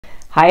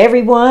Hi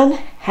everyone,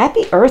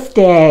 happy Earth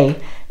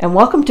Day and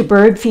welcome to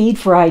ByrdFeed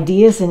for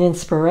ideas and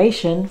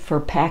inspiration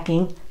for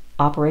packing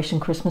Operation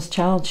Christmas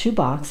Child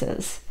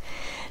shoeboxes.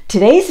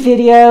 Today's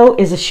video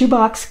is a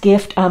shoebox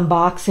gift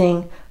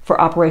unboxing for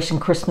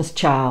Operation Christmas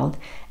Child,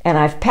 and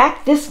I've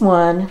packed this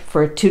one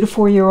for a 2 to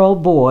 4 year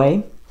old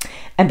boy,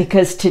 and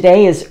because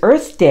today is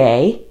Earth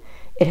Day,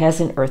 it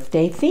has an Earth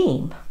Day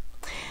theme.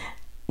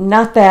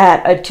 Not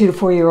that a 2 to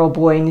 4 year old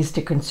boy needs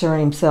to concern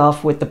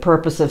himself with the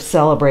purpose of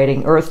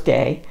celebrating Earth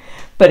Day,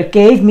 but it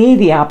gave me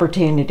the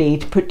opportunity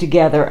to put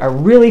together a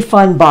really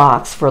fun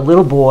box for a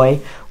little boy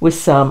with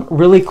some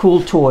really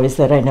cool toys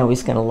that I know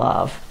he's going to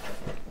love.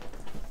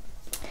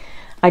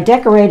 I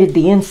decorated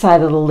the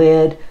inside of the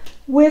lid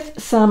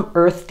with some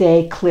Earth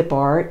Day clip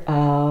art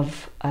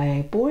of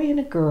a boy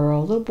and a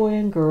girl, little boy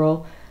and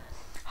girl,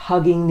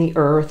 hugging the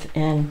earth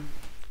and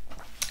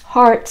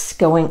hearts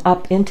going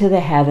up into the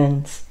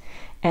heavens.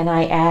 And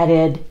I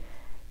added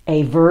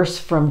a verse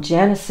from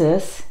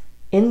Genesis.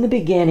 In the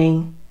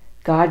beginning,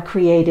 God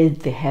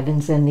created the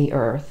heavens and the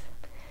earth.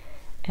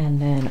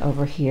 And then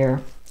over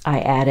here, I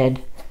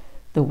added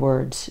the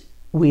words,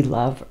 "We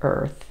love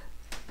Earth."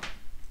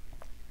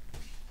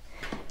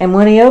 And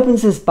when he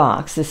opens his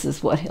box, this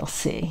is what he'll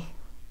see.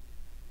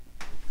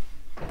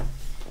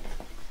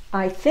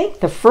 I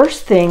think the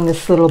first thing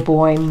this little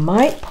boy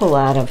might pull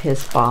out of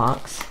his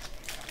box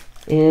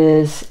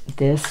is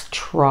this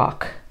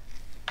truck.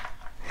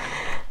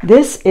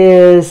 This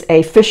is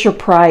a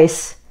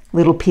Fisher-Price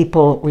Little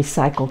People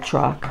recycle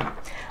truck.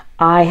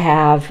 I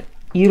have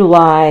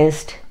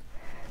utilized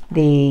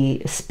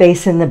the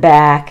space in the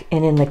back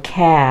and in the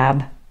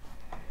cab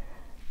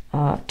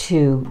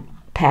to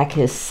pack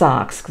his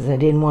socks because I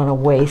didn't want to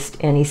waste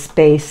any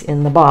space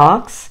in the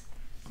box.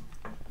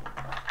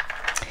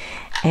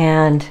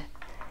 And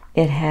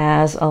it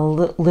has a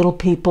Little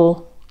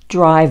People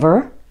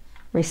driver,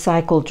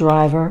 recycle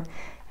driver,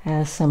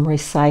 has some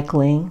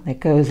recycling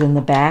that goes in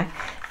the back,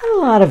 and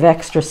a lot of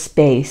extra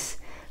space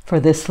for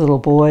this little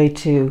boy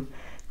to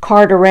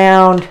cart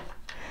around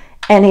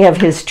any of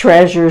his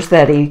treasures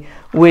that he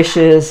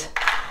wishes.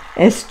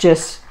 It's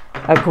just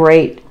a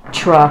great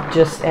truck,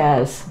 just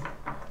as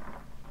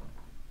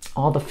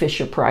all the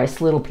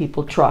Fisher-Price Little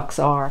People trucks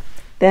are.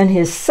 Then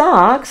his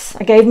socks,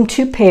 I gave him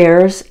 2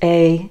 pairs,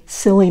 a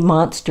Silly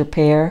Monster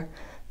pair,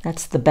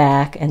 that's the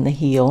back and the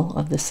heel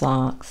of the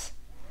socks,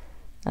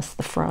 that's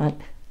the front,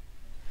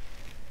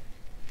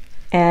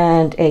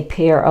 and a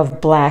pair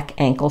of black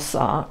ankle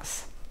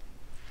socks.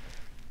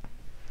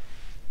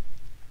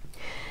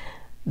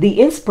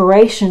 The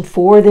inspiration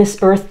for this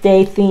Earth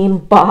Day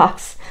themed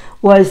box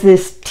was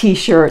this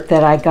t-shirt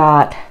that I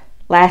got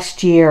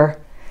last year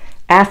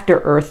after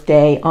Earth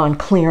Day on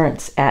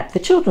clearance at the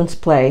Children's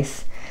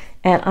Place,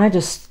 and I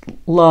just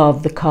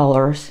love the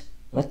colors.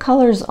 The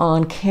colors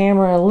on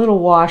camera are a little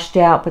washed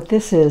out, but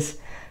this is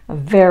a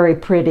very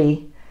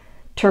pretty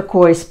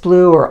turquoise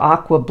blue or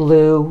aqua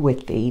blue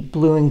with the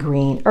blue and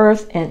green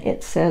earth, and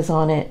it says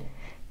on it,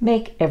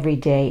 "Make every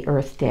day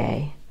Earth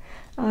Day."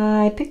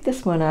 I picked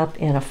this one up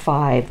in a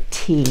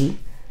 5T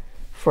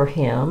for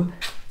him,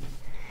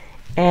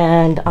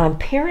 and I'm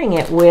pairing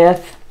it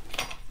with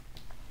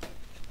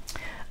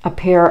a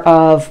pair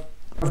of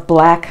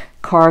black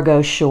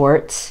cargo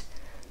shorts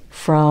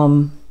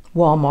from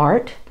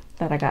Walmart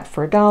that I got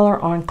for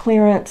 $1 on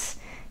clearance.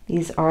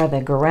 These are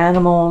the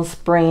Garanimals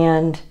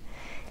brand,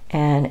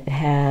 and it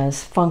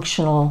has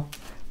functional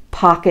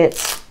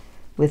pockets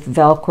with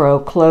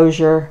Velcro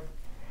closure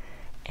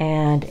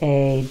and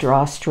a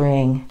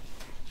drawstring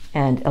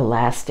and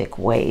elastic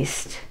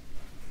waist.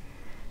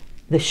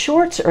 The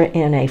shorts are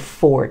in a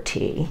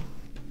 4T.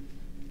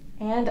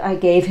 And I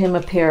gave him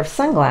a pair of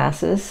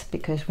sunglasses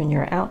because when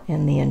you're out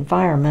in the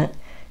environment,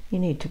 you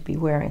need to be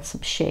wearing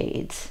some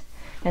shades.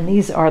 And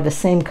these are the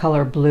same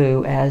color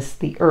blue as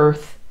the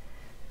earth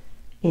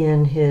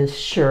in his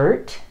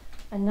shirt.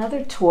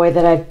 Another toy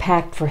that I've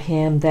packed for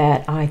him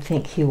that I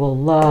think he will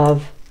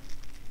love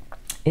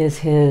is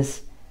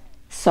his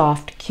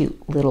soft,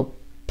 cute little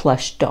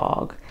plush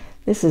dog.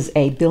 This is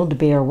a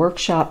Build-A-Bear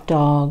Workshop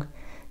dog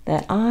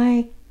that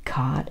I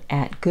got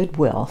at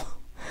Goodwill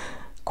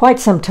quite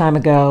some time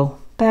ago,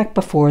 back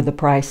before the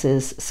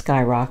prices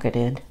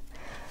skyrocketed.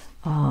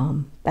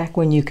 Back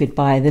when you could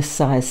buy this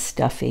size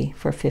stuffy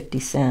for 50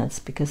 cents,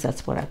 because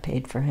that's what I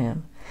paid for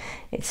him.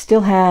 It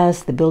still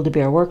has the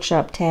Build-A-Bear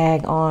Workshop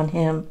tag on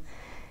him.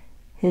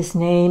 His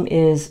name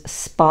is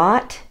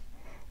Spot,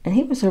 and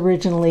he was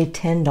originally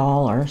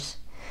 $10,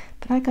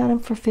 but I got him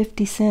for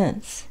 50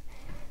 cents.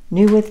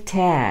 New with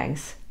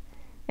tags,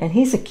 and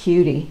he's a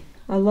cutie.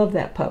 I love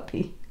that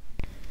puppy.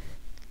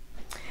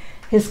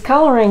 His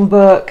coloring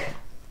book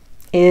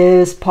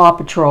is Paw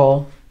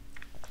Patrol,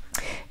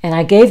 and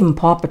I gave him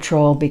Paw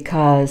Patrol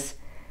because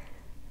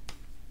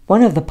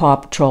one of the Paw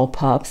Patrol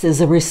pups is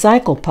a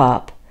recycle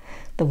pup.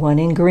 The one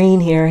in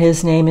green here,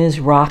 his name is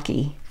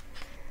Rocky,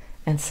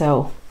 and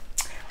so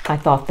I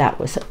thought that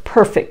was a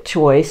perfect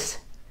choice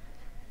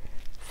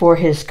for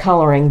his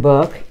coloring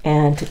book.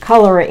 And to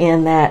color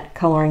in that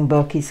coloring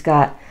book, he's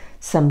got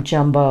some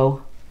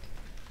jumbo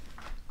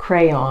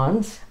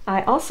crayons.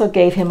 I also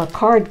gave him a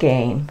card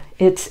game.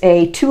 It's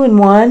a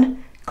 2-in-1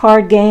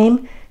 card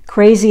game,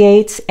 Crazy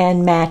Eights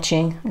and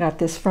matching. I got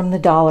this from the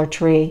Dollar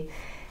Tree,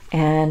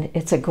 and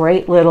it's a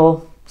great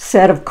little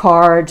set of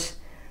cards.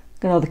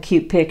 Got all the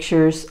cute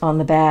pictures on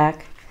the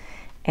back.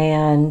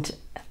 And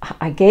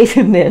I gave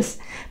him this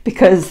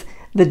because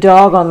the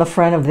dog on the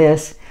front of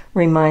this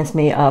reminds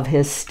me of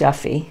his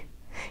Stuffy.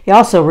 He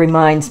also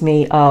reminds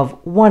me of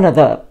one of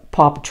the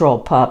Paw Patrol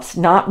pups,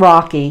 not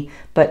Rocky,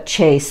 but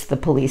Chase, the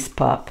police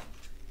pup.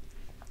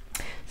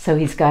 So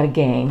he's got a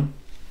game.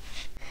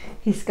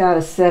 He's got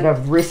a set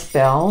of wrist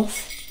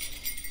bells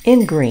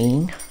in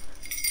green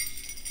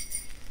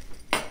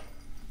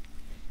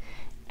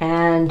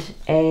and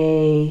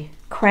a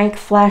crank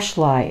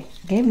flashlight.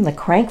 I gave him the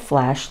crank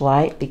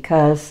flashlight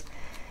because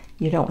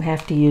you don't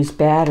have to use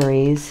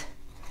batteries,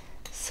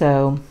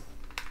 so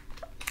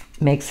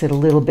makes it a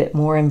little bit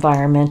more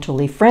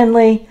environmentally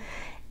friendly.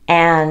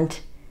 And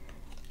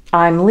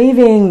I'm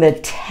leaving the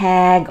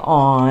tag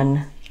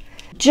on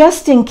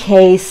just in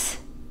case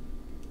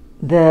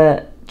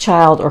the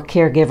child or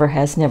caregiver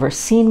has never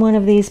seen one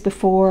of these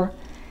before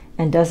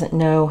and doesn't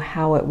know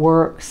how it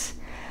works.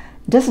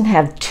 It doesn't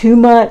have too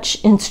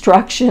much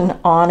instruction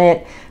on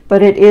it,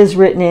 but it is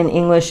written in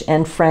English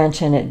and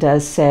French, and it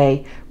does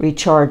say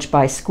recharge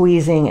by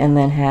squeezing, and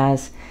then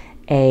has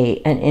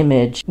an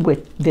image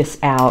with this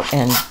out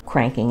and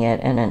cranking it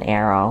and an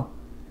arrow.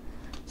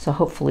 So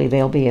hopefully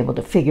they'll be able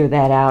to figure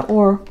that out,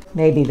 or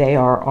maybe they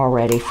are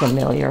already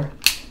familiar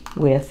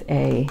with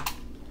a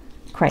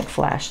crank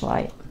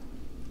flashlight.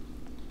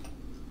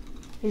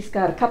 He's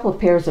got a couple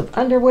of pairs of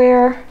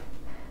underwear,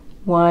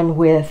 one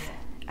with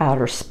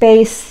outer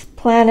space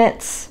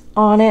planets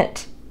on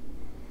it,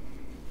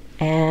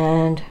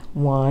 and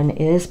one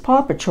is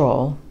Paw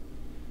Patrol.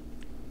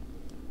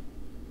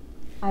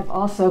 I've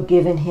also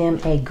given him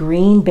a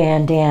green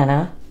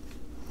bandana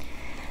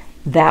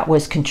that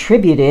was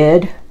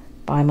contributed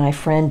by my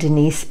friend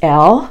Denise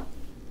L.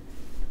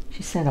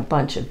 She sent a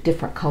bunch of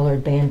different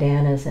colored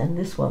bandanas, and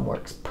this one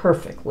works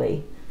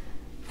perfectly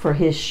for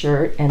his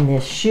shirt and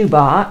this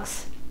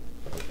shoebox.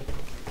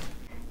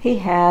 He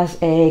has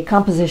a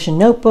composition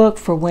notebook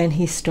for when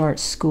he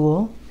starts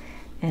school,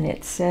 and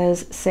it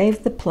says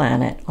Save the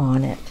Planet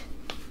on it.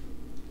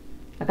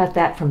 I got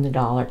that from the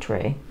Dollar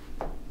Tree.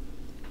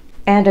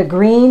 And a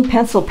green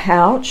pencil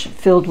pouch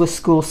filled with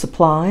school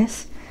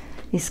supplies.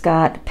 He's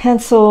got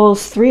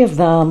pencils. 3 of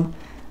them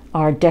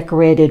are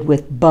decorated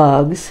with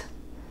bugs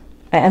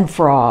and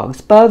frogs.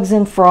 Bugs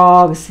and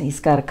frogs. He's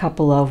got a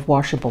couple of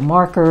washable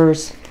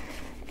markers,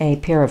 a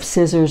pair of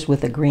scissors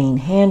with a green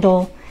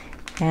handle,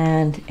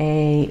 and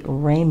a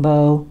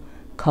rainbow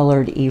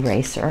colored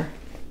eraser.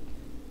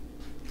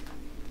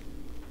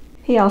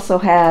 He also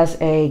has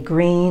a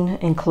green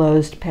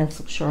enclosed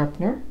pencil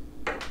sharpener.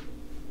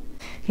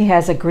 He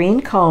has a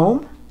green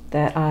comb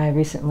that I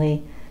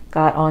recently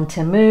got on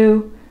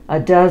Temu, a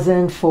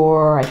dozen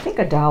for I think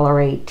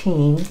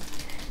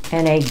 $1.18,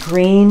 and a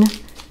green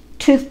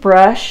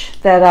toothbrush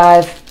that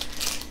I've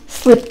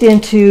slipped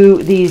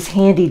into these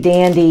handy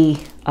dandy,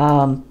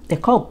 they're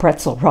called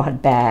pretzel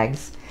rod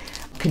bags,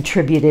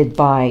 contributed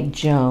by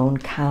Joan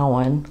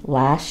Cowan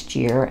last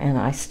year, and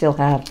I still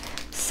have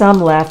some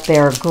left.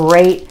 They're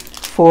great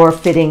for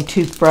fitting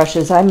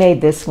toothbrushes. I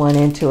made this one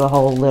into a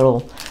whole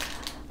little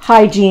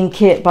hygiene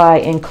kit by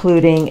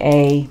including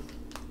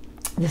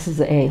this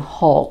is a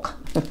Hulk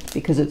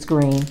because it's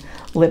green,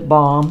 lip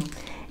balm,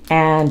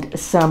 and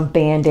some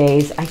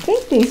Band-Aids. I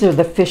think these are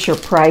the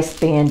Fisher-Price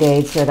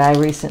Band-Aids that I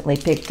recently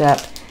picked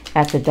up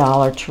at the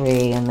Dollar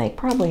Tree, and they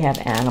probably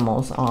have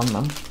animals on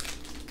them.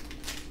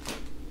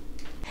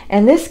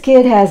 And this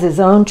kid has his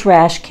own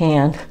trash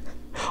can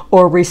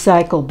or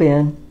recycle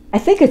bin. I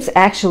think it's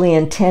actually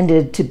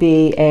intended to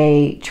be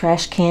a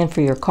trash can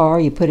for your car.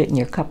 You put it in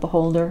your cup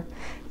holder.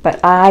 But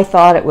I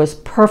thought it was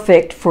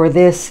perfect for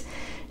this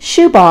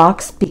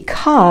shoebox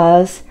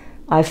because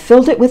I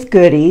filled it with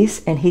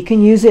goodies, and he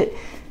can use it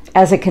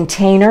as a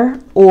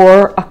container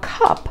or a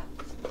cup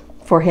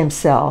for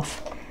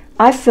himself.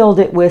 I filled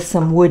it with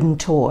some wooden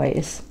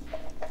toys,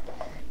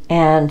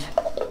 and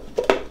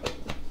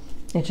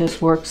it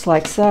just works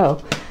like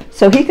so.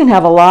 So he can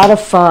have a lot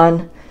of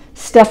fun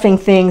stuffing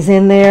things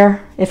in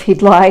there if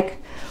he'd like,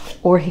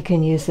 or he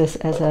can use this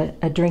as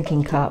a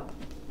drinking cup.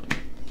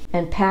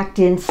 And packed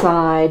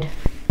inside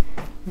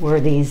were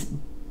these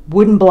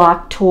wooden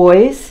block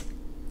toys.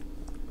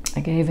 I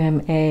gave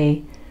him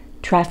a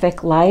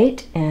traffic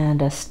light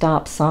and a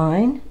stop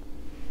sign.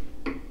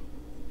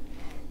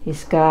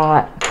 He's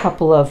got a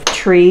couple of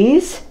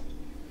trees,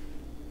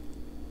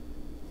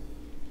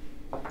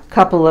 a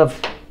couple of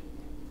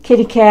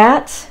kitty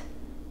cats,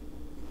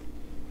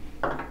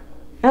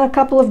 and a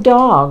couple of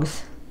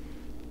dogs.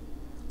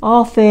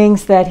 All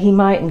things that he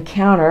might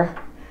encounter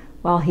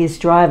while he's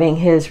driving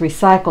his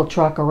recycle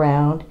truck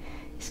around.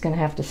 He's going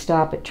to have to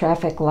stop at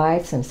traffic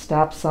lights and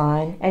stop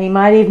sign. And he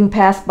might even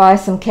pass by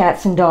some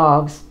cats and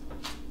dogs.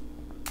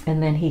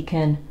 And then he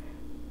can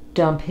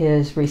dump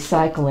his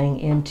recycling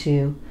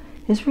into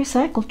his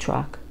recycle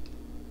truck.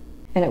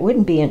 And it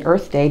wouldn't be an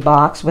Earth Day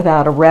box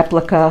without a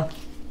replica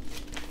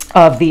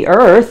of the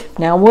Earth,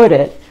 now would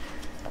it?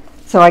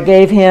 So I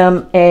gave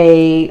him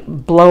a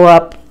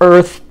blow-up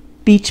Earth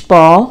beach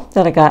ball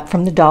that I got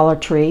from the Dollar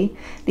Tree.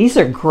 These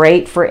are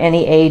great for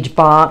any age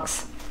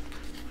box.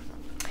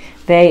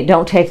 They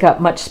don't take up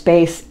much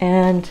space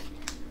and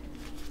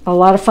a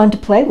lot of fun to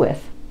play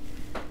with.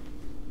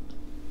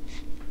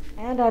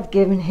 And I've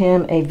given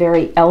him a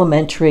very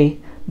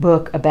elementary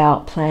book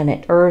about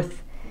planet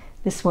Earth.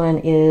 This one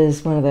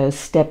is one of those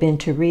step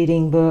into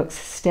reading books.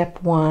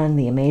 Step 1,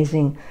 The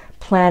Amazing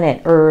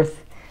Planet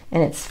Earth.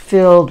 And it's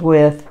filled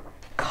with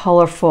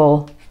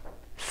colorful,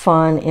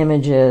 fun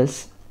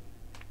images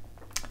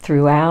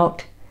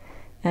throughout,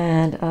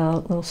 and a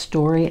little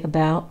story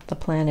about the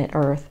planet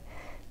Earth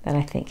that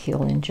I think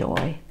he'll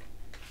enjoy.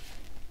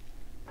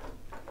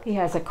 He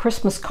has a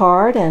Christmas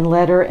card and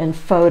letter and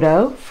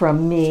photo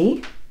from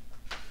me.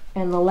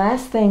 And the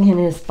last thing in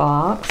his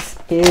box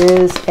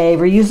is a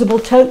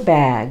reusable tote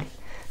bag,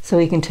 so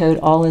he can tote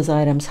all his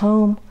items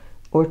home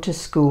or to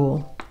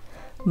school.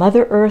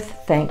 Mother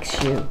Earth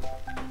thanks you.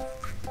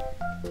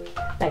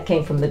 That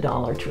came from the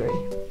Dollar Tree.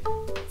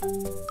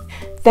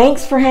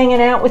 Thanks for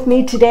hanging out with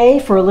me today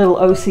for a little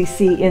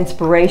OCC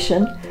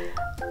inspiration.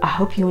 I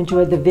hope you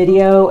enjoyed the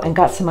video and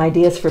got some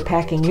ideas for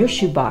packing your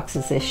shoe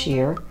boxes this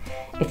year.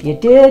 If you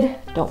did,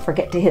 don't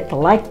forget to hit the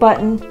like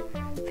button.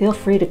 Feel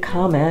free to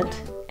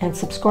comment and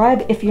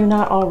subscribe if you're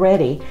not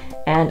already.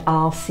 And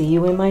I'll see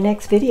you in my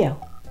next video.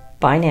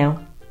 Bye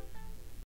now.